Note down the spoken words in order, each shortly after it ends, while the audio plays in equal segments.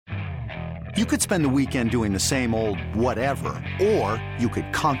You could spend the weekend doing the same old whatever, or you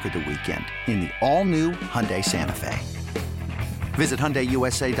could conquer the weekend in the all-new Hyundai Santa Fe. Visit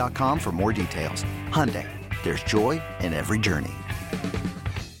HyundaiUSA.com for more details. Hyundai, there's joy in every journey.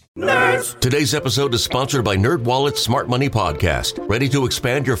 Nerds. Today's episode is sponsored by NerdWallet's Smart Money Podcast. Ready to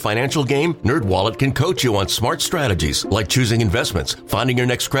expand your financial game? NerdWallet can coach you on smart strategies like choosing investments, finding your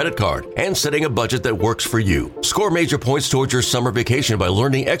next credit card, and setting a budget that works for you. Score major points towards your summer vacation by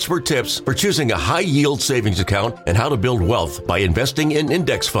learning expert tips for choosing a high-yield savings account and how to build wealth by investing in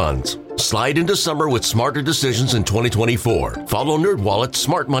index funds. Slide into summer with smarter decisions in 2024. Follow NerdWallet's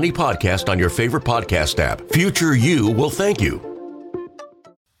Smart Money Podcast on your favorite podcast app. Future you will thank you.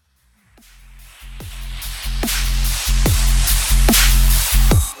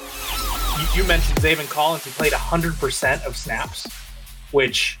 You mentioned Zaven Collins, who played 100% of snaps,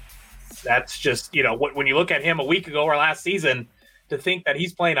 which that's just, when you look at him a week ago or last season, to think that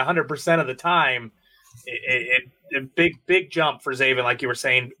he's playing 100% of the time, a big jump for Zaven, like you were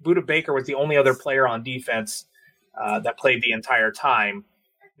saying. Budda Baker was the only other player on defense that played the entire time.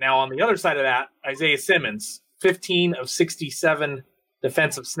 Now, on the other side of that, Isaiah Simmons, 15 of 67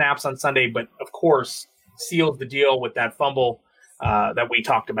 defensive snaps on Sunday, but of course sealed the deal with that fumble that we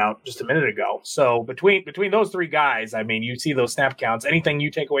talked about just a minute ago. So between those three guys, I mean, you see those snap counts. Anything you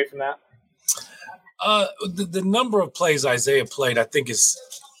take away from that? The number of plays Isaiah played, I think,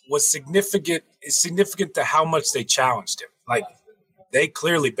 was significant. It's significant to how much they challenged him. Like, they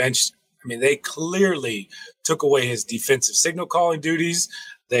clearly benched him. I mean, they clearly took away his defensive signal calling duties.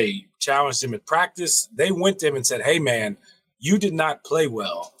 They challenged him in practice. They went to him and said, "Hey, man, you did not play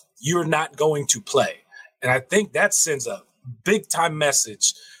well. You're not going to play." And I think that sends a big time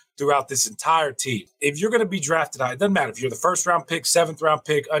message throughout this entire team. If you're going to be drafted high, it doesn't matter if you're the first round pick, seventh round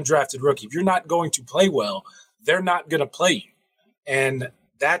pick, undrafted rookie. If you're not going to play well, they're not going to play you. And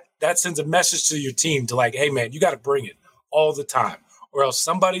that sends a message to your team to like, hey man, you got to bring it all the time, or else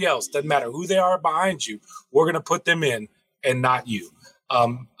somebody else, doesn't matter who they are behind you, we're going to put them in and not you.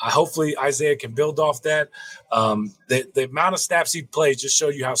 Hopefully Isaiah can build off that. The amount of snaps he played just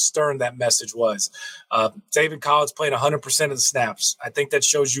showed you how stern that message was. Zaven Collins played 100% of the snaps. I think that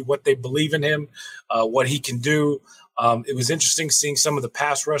shows you what they believe in him, what he can do. It was interesting seeing some of the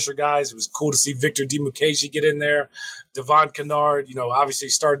pass rusher guys. It was cool to see Victor Dimukeje get in there. Devon Kennard, obviously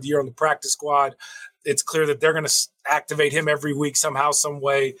started the year on the practice squad. It's clear that they're going to activate him every week somehow, some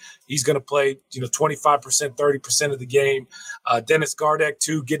way. He's going to play, 25%, 30% of the game. Dennis Gardeck,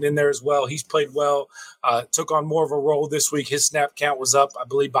 too, getting in there as well. He's played well, took on more of a role this week. His snap count was up, I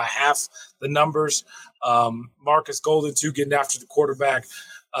believe, by half the numbers. Marcus Golden, too, getting after the quarterback.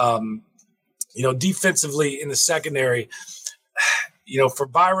 Defensively in the secondary, for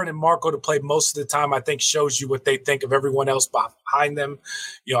Byron and Marco to play most of the time, I think shows you what they think of everyone else behind them.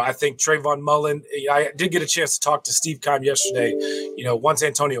 I think Trayvon Mullen, I did get a chance to talk to Steve Keim yesterday. Once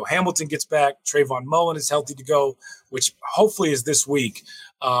Antonio Hamilton gets back, Trayvon Mullen is healthy to go, which hopefully is this week.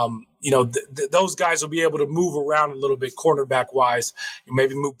 Those guys will be able to move around a little bit cornerback-wise and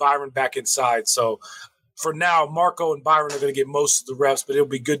maybe move Byron back inside. So, for now, Marco and Byron are going to get most of the reps, but it'll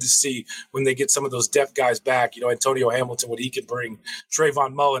be good to see when they get some of those depth guys back. Antonio Hamilton, what he can bring.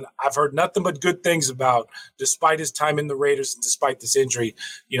 Trayvon Mullen, I've heard nothing but good things about, despite his time in the Raiders and despite this injury.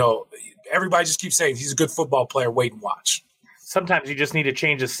 Everybody just keeps saying he's a good football player. Wait and watch. Sometimes you just need to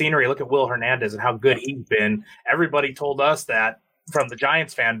change the scenery. Look at Will Hernandez and how good he's been. Everybody told us that from the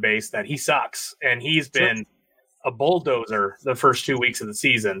Giants fan base that he sucks, and he's been a bulldozer the first 2 weeks of the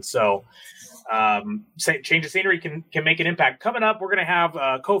season. So, change of scenery can make an impact. Coming up, we're going to have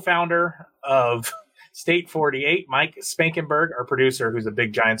a co-founder of State 48, Mike Spankenberg, our producer, who's a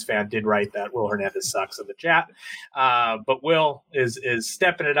big Giants fan, did write that Will Hernandez sucks in the chat. But Will is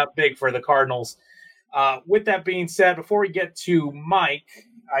stepping it up big for the Cardinals. With that being said, before we get to Mike,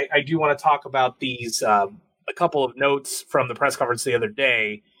 I do want to talk about these a couple of notes from the press conference the other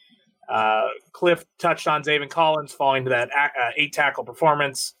day. Cliff touched on Zaven Collins falling to that 8-tackle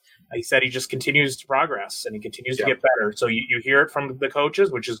performance. He said he just continues to progress and he continues to get better. So you hear it from the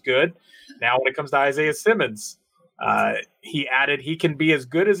coaches, which is good. Now when it comes to Isaiah Simmons, he added he can be as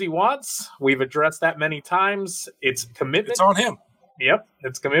good as he wants. We've addressed that many times. It's commitment. It's on him. Yep.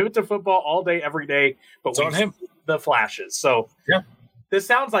 It's commitment to football all day, every day. But it's on him. The flashes. So this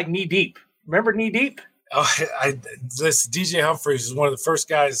sounds like Knee Deep. Remember Knee Deep? Oh, this DJ Humphries is one of the first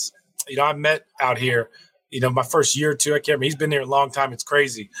guys, I met out here, my first year or two. I can't remember. He's been there a long time. It's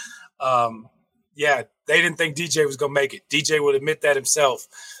crazy. They didn't think DJ was going to make it. DJ would admit that himself.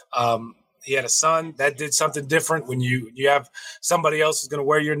 He had a son that did something different. When you have somebody else who's going to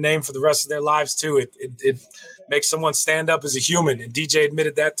wear your name for the rest of their lives too, it make someone stand up as a human. And DJ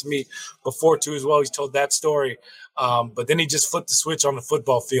admitted that to me before too as well. He's told that story. But then he just flipped the switch on the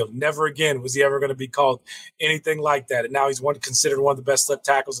football field. Never again was he ever going to be called anything like that. And now he's considered one of the best left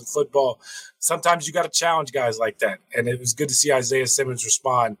tackles in football. Sometimes you got to challenge guys like that. And it was good to see Isaiah Simmons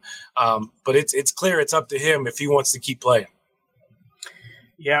respond. But it's clear it's up to him if he wants to keep playing.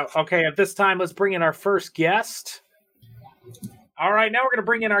 Yeah. Okay. At this time, let's bring in our first guest. All right. Now we're going to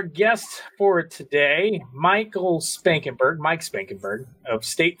bring in our guest for today, Mike Spankenberg of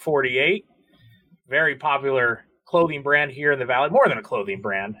State 48. Very popular clothing brand here in the Valley. More than a clothing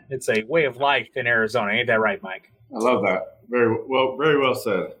brand. It's a way of life in Arizona. Ain't that right, Mike? I love that. Very well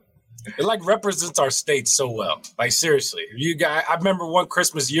said. It represents our state so well. Seriously, I remember one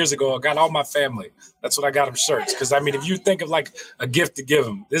Christmas years ago, I got all my family. That's what I got them shirts. Because if you think of a gift to give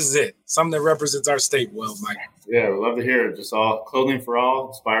them, this is it. Something that represents our state well, Mike. Yeah, we love to hear it. Just all clothing for all,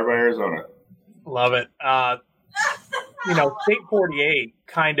 inspired by Arizona. Love it. State 48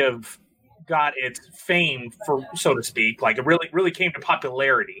 kind of got its fame, for so to speak. It really came to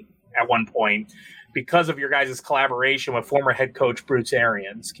popularity at one point because of your guys' collaboration with former head coach Bruce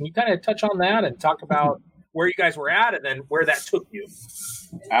Arians. Can you kind of touch on that and talk about where you guys were at and then where that took you?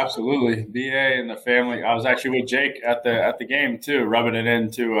 Absolutely. BA and the family. I was actually with Jake at the game too, rubbing it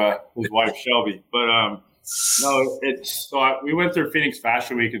into his wife Shelby. But we went through Phoenix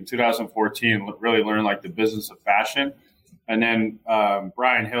Fashion Week in 2014, really learned the business of fashion. And then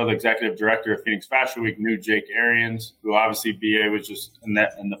Brian Hill, the executive director of Phoenix Fashion Week, knew Jake Arians, who obviously BA was just and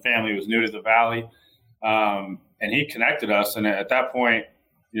the family was new to the Valley. And he connected us. And at that point,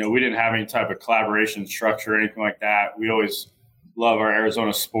 we didn't have any type of collaboration structure or anything like that. We always love our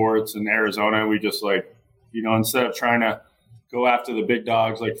Arizona sports and Arizona. We just instead of trying to go after the big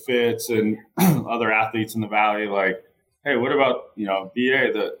dogs like Fitz and other athletes in the Valley, hey, what about,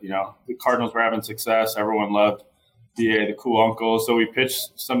 BA, the Cardinals were having success. Everyone loved BA, the cool uncle. So we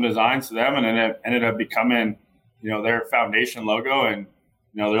pitched some designs to them and then it ended up becoming, their foundation logo. And,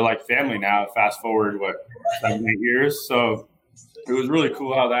 they're like family now, fast forward, 7, 8 years. So it was really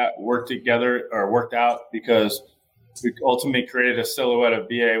cool how that worked out because we ultimately created a silhouette of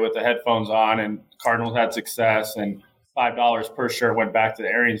BA with the headphones on and Cardinals had success and $5 per shirt went back to the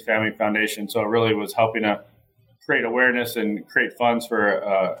Arians Family Foundation. So it really was helping to create awareness and create funds for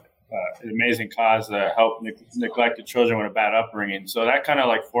an amazing cause that help neglected children with a bad upbringing. So that kind of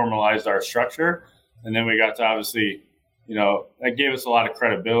formalized our structure. And then we got to obviously, that gave us a lot of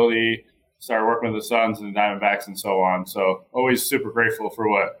credibility, started working with the Suns and the Diamondbacks and so on. So always super grateful for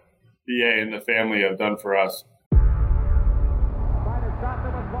what BA and the family have done for us.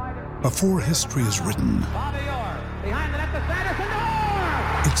 Before history is written,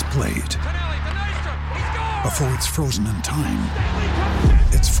 it's played. Before it's frozen in time,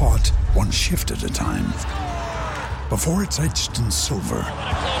 it's fought one shift at a time. Before it's etched in silver,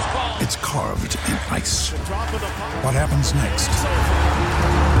 it's carved in ice. What happens next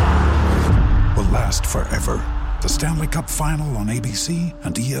will last forever. The Stanley Cup Final on ABC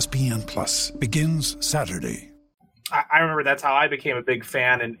and ESPN Plus begins Saturday. I remember that's how I became a big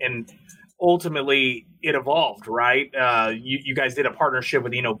fan, and ultimately it evolved, right? You guys did a partnership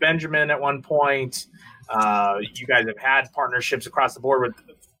with Eno Benjamin at one point. You guys have had partnerships across the board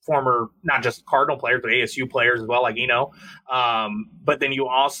with former, not just Cardinal players, but ASU players as well, like Eno. But then you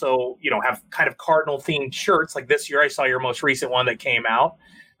also, have kind of Cardinal themed shirts. Like this year, I saw your most recent one that came out.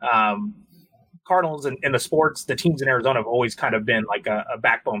 Cardinals and the sports, the teams in Arizona have always kind of been like a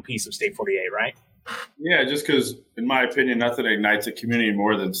backbone piece of State 48, right? Yeah, just because, in my opinion, nothing ignites a community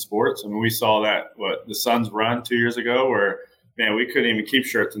more than sports. I mean, we saw that, the Suns run 2 years ago where, man, we couldn't even keep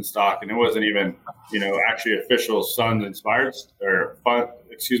shirts in stock. And it wasn't even, actually official Suns inspired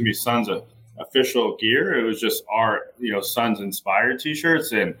Suns official gear. It was just our, Suns inspired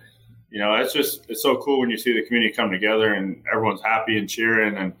T-shirts. And, it's so cool when you see the community come together and everyone's happy and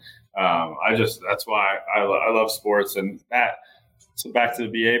cheering. And that's why I love sports. And so back to the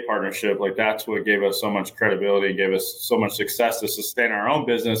BA partnership, that's what gave us so much credibility, gave us so much success to sustain our own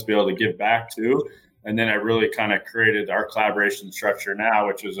business, be able to give back to. And then it really kind of created our collaboration structure now,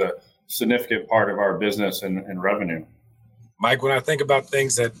 which is a significant part of our business and revenue. Mike, when I think about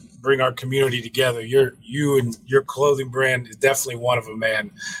things that bring our community together, you and your clothing brand is definitely one of them, man.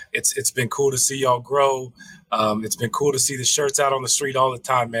 It's been cool to see y'all grow. It's been cool to see the shirts out on the street all the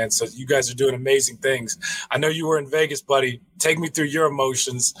time, man. So you guys are doing amazing things. I know you were in Vegas, buddy. Take me through your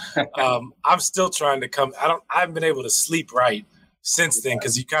emotions. I'm still trying to come. I haven't been able to sleep right since then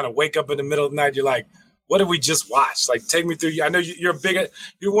because you kind of wake up in the middle of the night. You're like, what did we just watch? Take me through. I know you're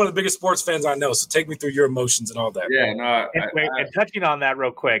one of the biggest sports fans I know. So take me through your emotions and all that. Yeah, no. And touching on that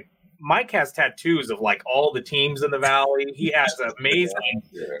real quick, Mike has tattoos of like all the teams in the Valley. He has amazing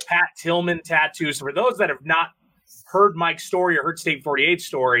Pat Tillman tattoos. For those that have not heard Mike's story or heard State 48's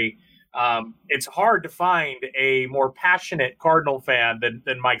story, it's hard to find a more passionate Cardinal fan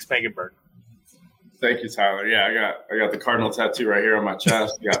than Mike Spangenberg. Thank you, Tyler. Yeah, I got the Cardinal tattoo right here on my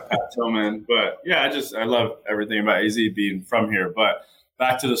chest. I got Pat Tillman. But yeah, I love everything about AZ being from here. But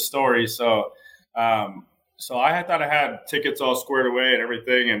back to the story. So I thought I had tickets all squared away and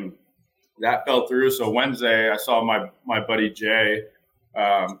everything, and that fell through. So Wednesday, I saw my buddy Jay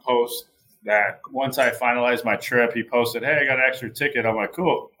post that once I finalized my trip, he posted, "Hey, I got an extra ticket." I'm like,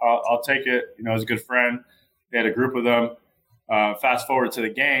 "Cool, I'll take it." You know, he's a good friend. They had a group of them. Fast forward to the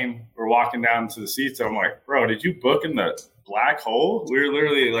game, we're walking down to the seats. And I'm like, "Bro, did you book in the black hole?" We were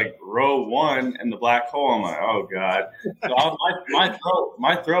literally like row 1 in the black hole. I'm like, "Oh God!" So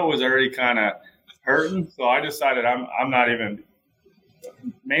my throat was already kind of hurting. So I decided I'm not even,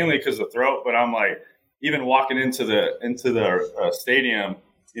 mainly because of throat, but I'm like, even walking into the stadium,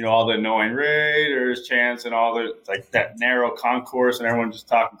 you know, all the annoying Raiders chants and all the like that narrow concourse and everyone just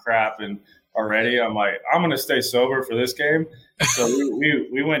talking crap and already I'm like, I'm gonna stay sober for this game. So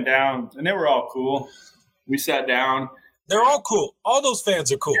we went down and they were all cool. We sat down. They're all cool. All those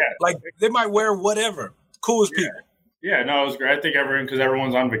fans are cool. Yeah. Like they might wear whatever. Cool as people. Yeah, no, it was great. I think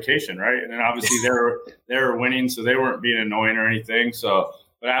everyone's on vacation, right? And then obviously they were winning, so they weren't being annoying or anything. So,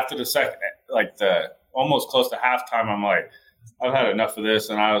 but after the second, like the almost close to halftime, I'm like, I've had enough of this,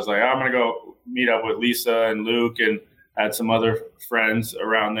 and I was like, I'm gonna go meet up with Lisa and Luke, and had some other friends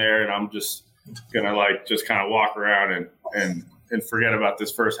around there, and I'm just gonna like just kind of walk around and forget about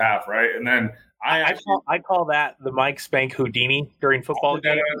this first half, right? And then I call that the Mike Spank Houdini during football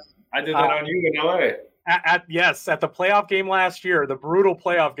games. I did that on you in LA. At the playoff game last year, the brutal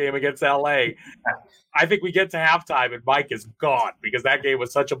playoff game against LA. I think we get to halftime and Mike is gone because that game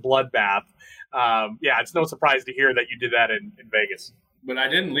was such a bloodbath. It's no surprise to hear that you did that in Vegas. But I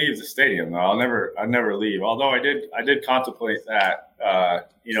didn't leave the stadium though. I never leave. Although I did contemplate that,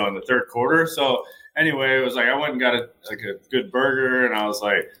 in the third quarter. So anyway, it was like I went and got a good burger, and I was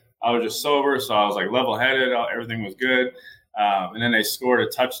just sober, so I was like level headed. Everything was good. And then they scored a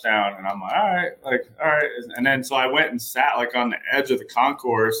touchdown, and I'm like, all right. And then so I went and sat like on the edge of the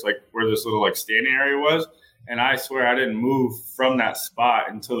concourse, like where this little like standing area was. And I swear I didn't move from that spot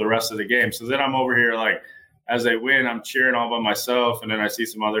until the rest of the game. So then I'm over here like, as they win, I'm cheering all by myself, and then I see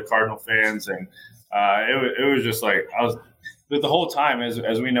some other Cardinal fans, and it was just like the whole time,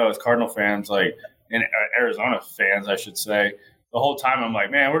 as we know as Cardinal fans, like in Arizona fans, I should say, the whole time I'm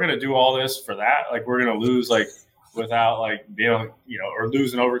like, man, we're gonna do all this for that, like we're gonna lose like without like being or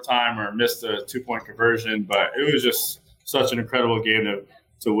lose in overtime or miss the 2-point conversion, but it was just such an incredible game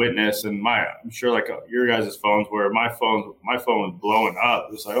to witness. And I'm sure like your guys' phones were, my phone was blowing up.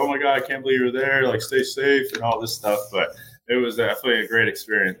 It was like, oh my God, I can't believe you're there. Like stay safe and all this stuff. But it was definitely a great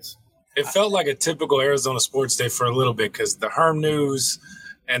experience. It felt like a typical Arizona sports day for a little bit because the Herm news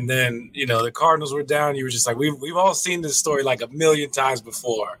and then, the Cardinals were down. You were just like, we've all seen this story like a million times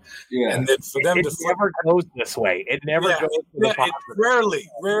before. Yeah. And then for them it never goes this way. It never goes to the positive. It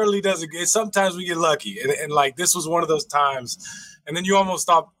rarely does it. Sometimes we get lucky. And like this was one of those times. And then you almost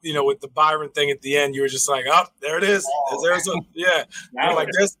stopped, with the Byron thing at the end. You were just like, oh, there it is. There's like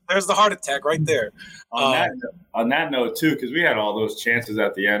there's the heart attack right there. On that note, too, because we had all those chances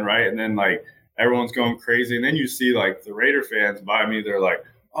at the end, right? And then, like, everyone's going crazy. And then you see, like, the Raider fans by me. They're like,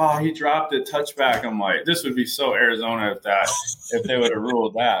 oh, he dropped a touchback. I'm like, this would be so Arizona if they would have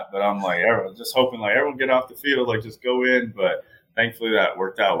ruled that. But I'm like, just hoping, like, everyone get off the field, like, just go in. But thankfully that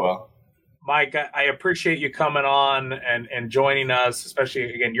worked out well. Mike, I appreciate you coming on and joining us,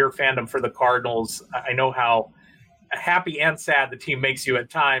 especially, again, your fandom for the Cardinals. I know how happy and sad the team makes you at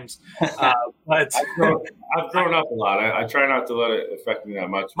times. But I've grown up a lot. I try not to let it affect me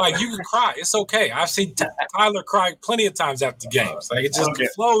that much. Mike, you can cry. It's okay. I've seen Tyler cry plenty of times after games. Like it just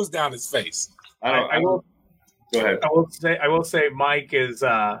flows down his face. Go ahead. I will say Mike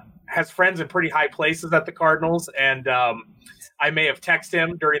has friends in pretty high places at the Cardinals, and I may have texted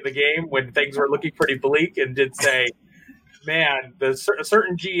him during the game when things were looking pretty bleak and did say, man, a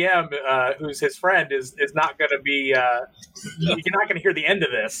certain GM who's his friend is not going to be you're not going to hear the end of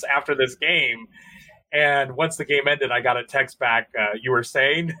this after this game. And once the game ended, I got a text back, you were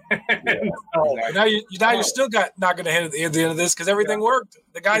saying. So, now you're still not going to hear the end of this because everything worked.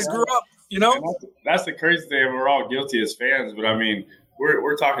 The guys grew up, That's the crazy thing. We're all guilty as fans, but I mean,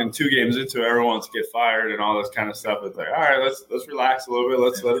 we're talking 2 games into it, everyone wants to get fired and all this kind of stuff. It's like, all right, let's relax a little bit.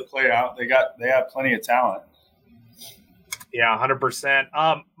 Let's let it play out. They have plenty of talent. Yeah,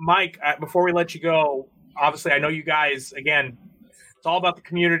 100%. Mike, before we let you go, obviously I know you guys, again, It's all about the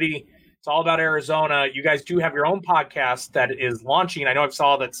community. It's all about Arizona. You guys do have your own podcast that is launching. I know I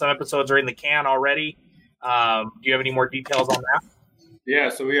saw that some episodes are in the can already. Do you have any more details on that? Yeah,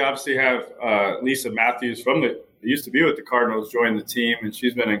 so we obviously have Lisa Matthews used to be with the Cardinals, joined the team, and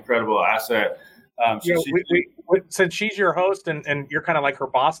she's been an incredible asset. Since she's your host and you're kind of like her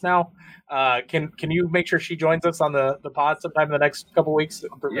boss now, can you make sure she joins us on the pod sometime in the next couple of weeks?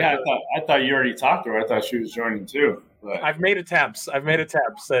 Yeah, I thought you already talked to her. I thought she was joining too. But I've made attempts, and it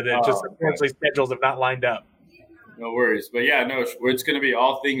just unfortunately schedules have not lined up. No worries. But yeah, no, it's going to be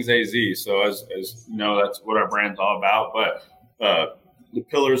all things AZ. So as you know, that's what our brand's all about. But the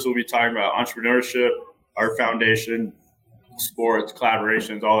pillars will be talking about entrepreneurship, our foundation, sports,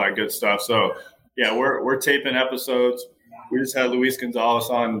 collaborations, all that good stuff. So yeah, we're taping episodes. We just had Luis Gonzalez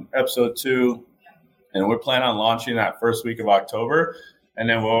on episode 2, and we're planning on launching that first week of October. And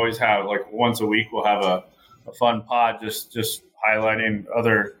then we'll always have, like, once a week, we'll have a fun pod just highlighting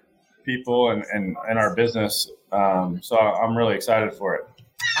other people and our business. So I'm really excited for it.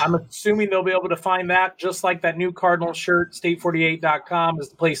 I'm assuming they'll be able to find that, just like that new Cardinal shirt. State48.com is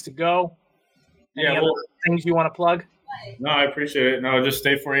the place to go. Any other things you want to plug? No, I appreciate it. No, just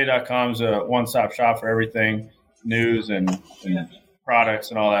State48.com is a one-stop shop for everything, news and products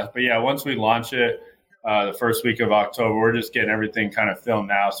and all that. But yeah, once we launch it the first week of October, we're just getting everything kind of filmed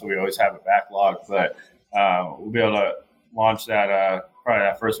now, so we always have a backlog. But we'll be able to launch that probably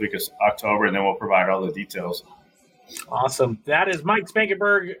that first week of October, and then we'll provide all the details. Awesome. That is Mike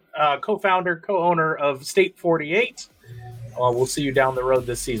Spangenberg, co-founder, co-owner of State 48. We'll see you down the road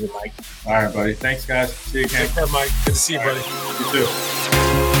this season, Mike. All right, buddy. Thanks, guys. See you again. Take care, Mike. Good to see you, buddy. You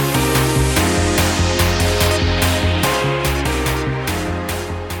too.